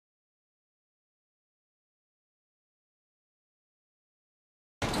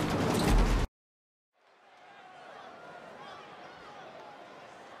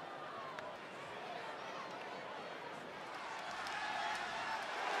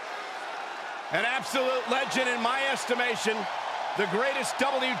An absolute legend in my estimation. The greatest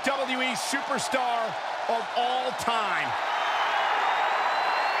WWE superstar of all time.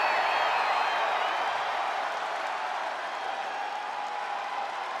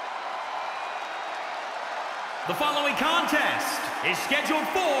 The following contest is scheduled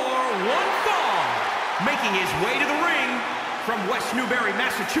for one fall. Making his way to the ring from West Newbury,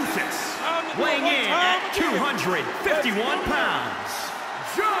 Massachusetts. Weighing in at 251 pounds,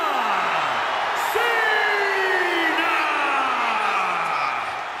 John Cena!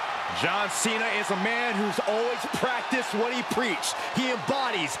 John Cena is a man who's always practiced what he preached. He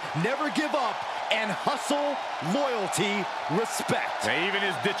embodies never give up and hustle, loyalty, respect. Now, even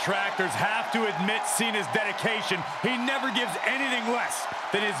his detractors have to admit Cena's dedication. He never gives anything less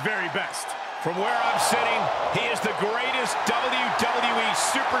than his very best. From where I'm sitting, he is the greatest WWE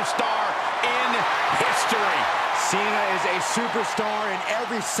superstar in history. Cena is a superstar in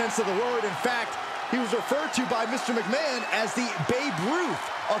every sense of the word. In fact, he was referred to by Mr. McMahon as the Babe Ruth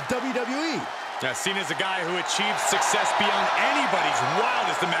of WWE. Now, Cena's a guy who achieves success beyond anybody's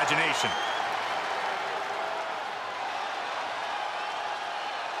wildest imagination.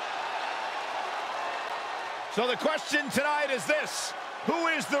 So the question tonight is this: who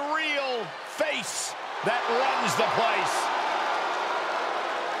is the real face that runs the place?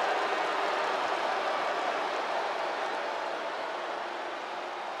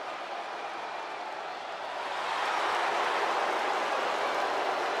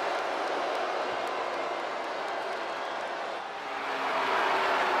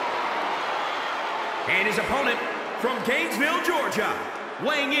 And his opponent from Gainesville, Georgia,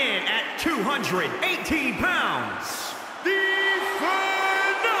 weighing in at 218 pounds, the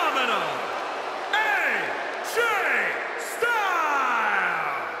phenomenal AJ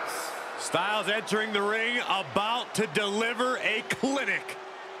Styles! Styles entering the ring, about to deliver a clinic.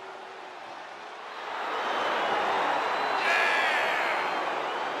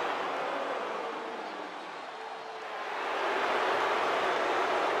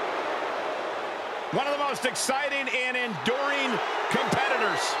 One of the most exciting and enduring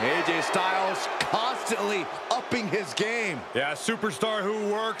competitors. AJ Styles constantly upping his game. Yeah, a superstar who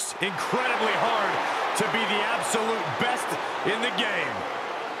works incredibly hard to be the absolute best in the game.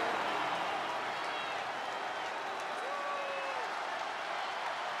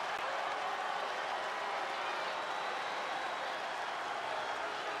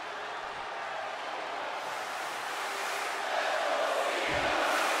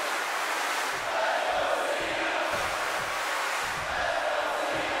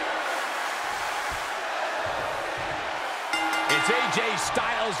 It's AJ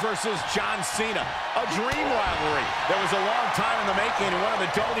Styles versus John Cena, a dream rivalry that was a long time in the making and one of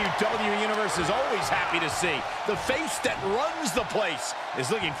the WWE Universe is always happy to see. The face that runs the place is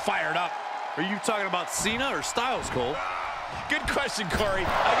looking fired up. Are you talking about Cena or Styles, Cole? Good question, Corey.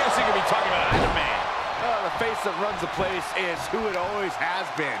 I guess you could be talking about either man. The face that runs the place is who it always has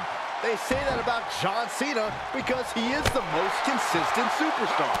been. They say that about John Cena because he is the most consistent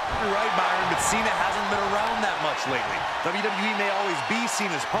superstar. You're right, Byron, but Cena hasn't been around that much lately. WWE may always be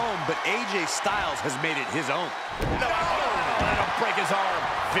Cena's home, but AJ Styles has made it his own. No, that'll break his arm.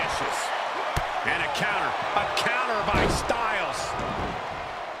 Vicious. And a counter by Styles.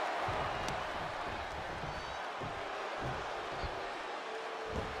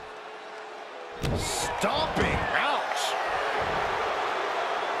 Stomping. Ouch.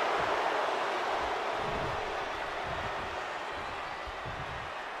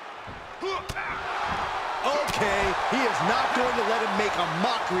 Okay, he is not going to let him make a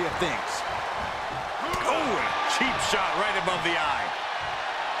mockery of things. Oh, a cheap shot right above the eye.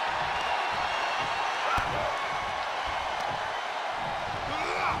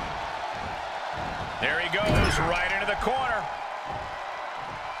 There he goes, right into the corner.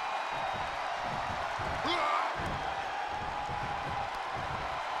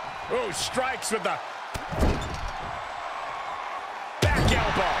 Oh, strikes with the back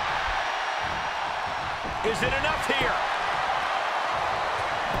elbow. Is it enough here?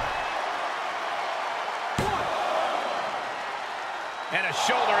 And a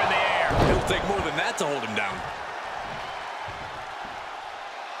shoulder in the air. It'll take more than that to hold him down.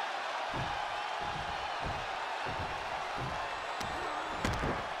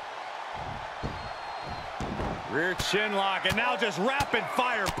 Rear chin lock, and now just rapid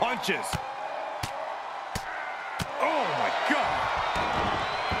fire punches. Oh my God.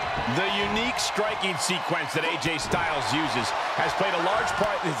 The unique striking sequence that AJ Styles uses has played a large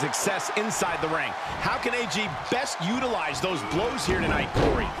part in his success inside the ring. How can AJ best utilize those blows here tonight,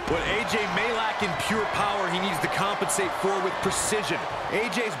 Corey? What AJ may lack in pure power, he needs to compensate for with precision.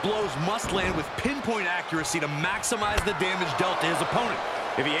 AJ's blows must land with pinpoint accuracy to maximize the damage dealt to his opponent.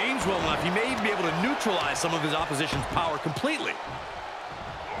 If he aims well enough, he may even be able to neutralize some of his opposition's power completely.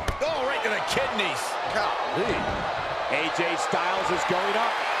 Oh, right to the kidneys. Golly. AJ Styles is going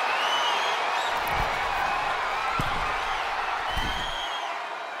up.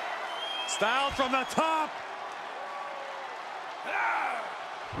 Styles from the top.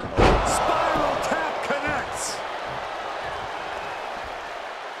 Spiral tap connects.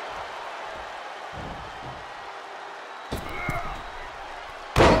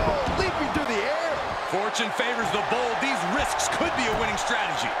 Oh, leaping through the air. Fortune favors the bold. These risks could be a winning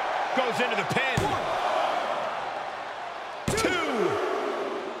strategy. Goes into the pin. 2.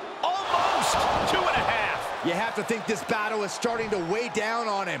 Almost 2.5. You have to think this battle is starting to weigh down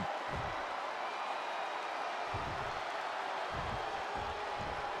on him.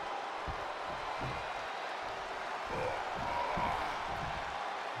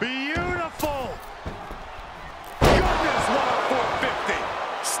 Beautiful. Goodness, what a 450.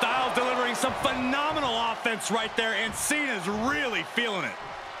 Styles delivering some phenomenal offense right there, and Cena's really feeling it.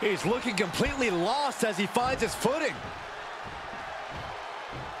 He's looking completely lost as he finds his footing.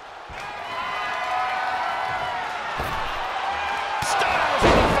 Styles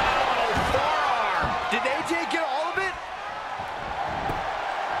with a phenomenal forearm. Did AJ get all of it?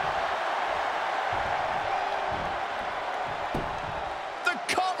 The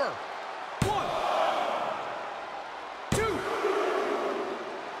cover. 1, 2,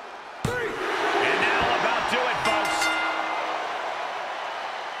 3. And that'll about do it, folks.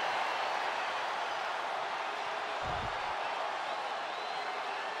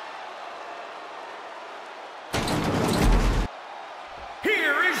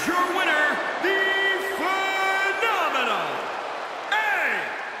 Here is your winner, the phenomenal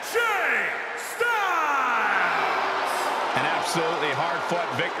AJ Styles! An absolutely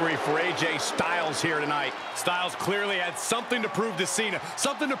hard-fought victory for AJ Styles here tonight. Styles clearly had something to prove to Cena,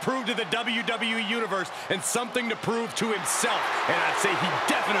 something to prove to the WWE Universe, and something to prove to himself. And I'd say he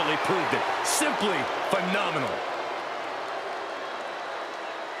definitely proved it. Simply phenomenal.